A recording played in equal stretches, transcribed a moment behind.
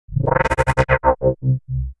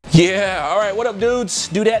Yeah, alright, what up dudes,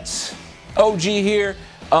 dudettes, OG here.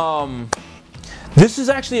 This is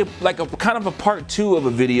actually like a kind of a part 2 of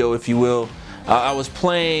a video, if you will. I was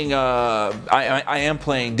playing, I am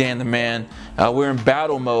playing Dan the Man. We're in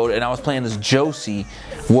battle mode and I was playing this Josie.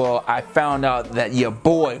 Well, I found out that your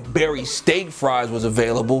boy Barry Steakfries was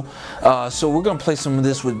available. So we're gonna play some of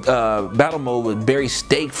this with battle mode with Barry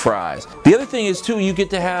Steakfries. The other thing is too, you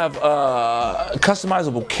get to have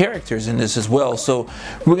customizable characters in this as well. So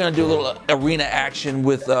we're gonna do a little arena action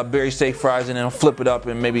with Barry Steakfries and then I'll flip it up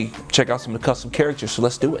and maybe check out some of the custom characters. So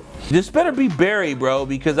let's do it. This better be Barry, bro,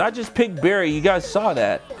 because I just picked Barry. You guys saw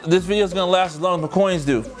that. This video is gonna last as long as my coins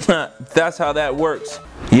do. That's how that works.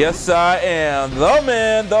 Yes, I am the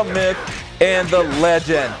man, the myth, and the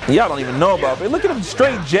legend. Y'all don't even know about me. Look at him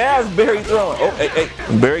straight jazz Barry throwing. Oh, hey.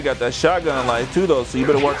 Barry got that shotgun light too though, so you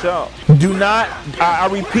better watch out. Do not, I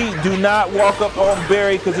repeat, do not walk up on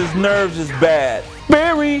Barry because his nerves is bad.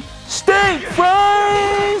 Barry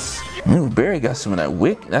Steakfries! Ooh, Barry got some of that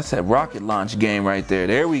wick. That's that rocket launch game right there.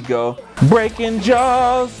 There we go. Breaking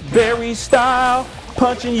jaws, Barry style,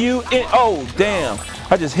 punching you in. Oh, damn.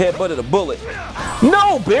 I just headbutted a bullet.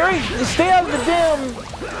 No, Barry, stay out of the damn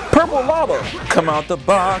purple lava. Come out the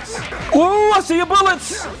box. Whoa, I see your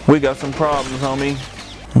bullets. We got some problems, homie.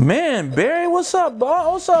 Man, Barry, what's up,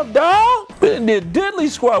 dog? What's up, dog? The diddly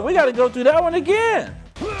squad. We got to go through that one again.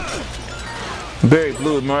 Barry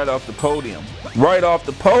blew him right off the podium. Right off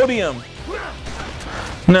the podium.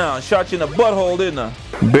 Now, I shot you in the butthole, didn't I?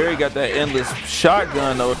 Barry got that endless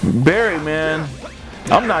shotgun, though. Barry, man.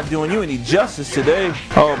 I'm not doing you any justice today.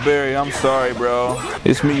 Oh, Barry, I'm sorry, bro.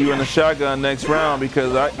 It's me, you, and the shotgun next round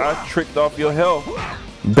because I tricked off your health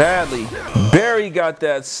badly. Barry got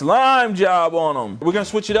that slime job on him. We're gonna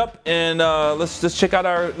switch it up and let's check out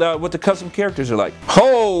our what the custom characters are like.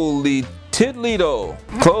 Holy tiddly-do.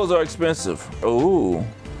 Clothes are expensive. Ooh.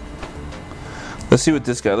 Let's see what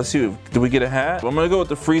this guy. Let's see. Do we get a hat? I'm gonna go with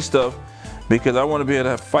the free stuff, because I want to be able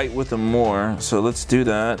to fight with them more. So let's do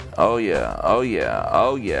that. Oh yeah, oh yeah,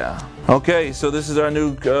 oh yeah. Okay, so this is our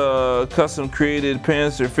new custom created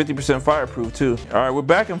pants. They're 50% fireproof too. All right, we're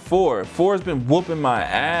back in 4. 4 has been whooping my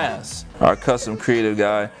ass. Our custom creative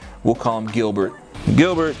guy, we'll call him Gilbert.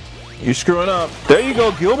 Gilbert, you're screwing up. There you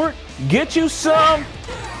go, Gilbert. Get you some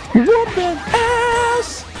whooping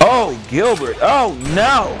ass. Oh, Gilbert, oh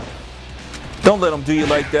no. Don't let them do you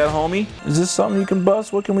like that, homie. Is this something you can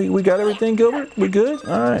bust? What can we got everything, Gilbert? We good?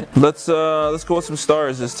 All right. Let's go with some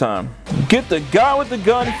stars this time. Get the guy with the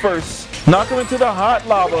gun first. Knock him into the hot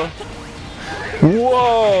lava.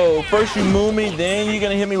 Whoa! First you move me, then you're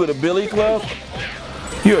gonna hit me with a billy club.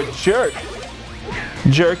 You're a jerk.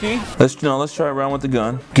 Jerky. Let's try around with the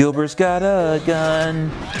gun. Gilbert's got a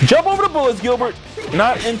gun. Jump over the bullets, Gilbert.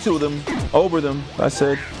 Not into them. Over them. I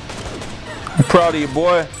said. I'm proud of you,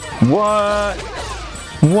 boy. What?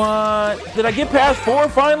 Did I get past 4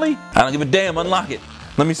 finally? I don't give a damn. Unlock it.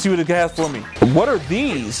 Let me see what it has for me. What are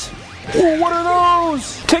these? Ooh, what are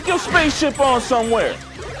those? Take your spaceship on somewhere.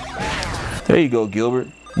 There you go, Gilbert.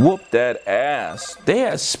 Whoop that ass. They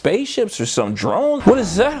have spaceships or some drones? What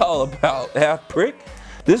is that all about, Halfbrick?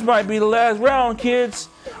 This might be the last round, kids.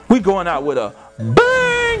 We going out with a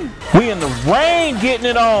bang. We in the rain getting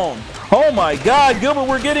it on. Oh my God, Gilbert,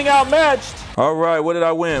 we're getting outmatched. All right, what did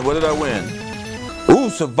I win? What did I win? Ooh,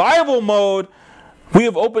 survival mode.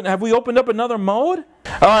 Have we opened up another mode?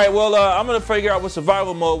 All right, well, I'm gonna figure out what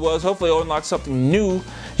survival mode was. Hopefully I'll unlock something new.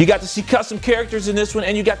 You got to see custom characters in this one,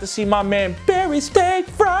 and you got to see my man Barry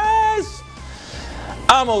Steakfries.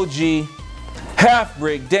 I'm OG,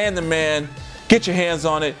 Halfbrick, Dan the Man. Get your hands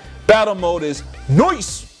on it. Battle mode is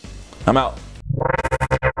nice. I'm out.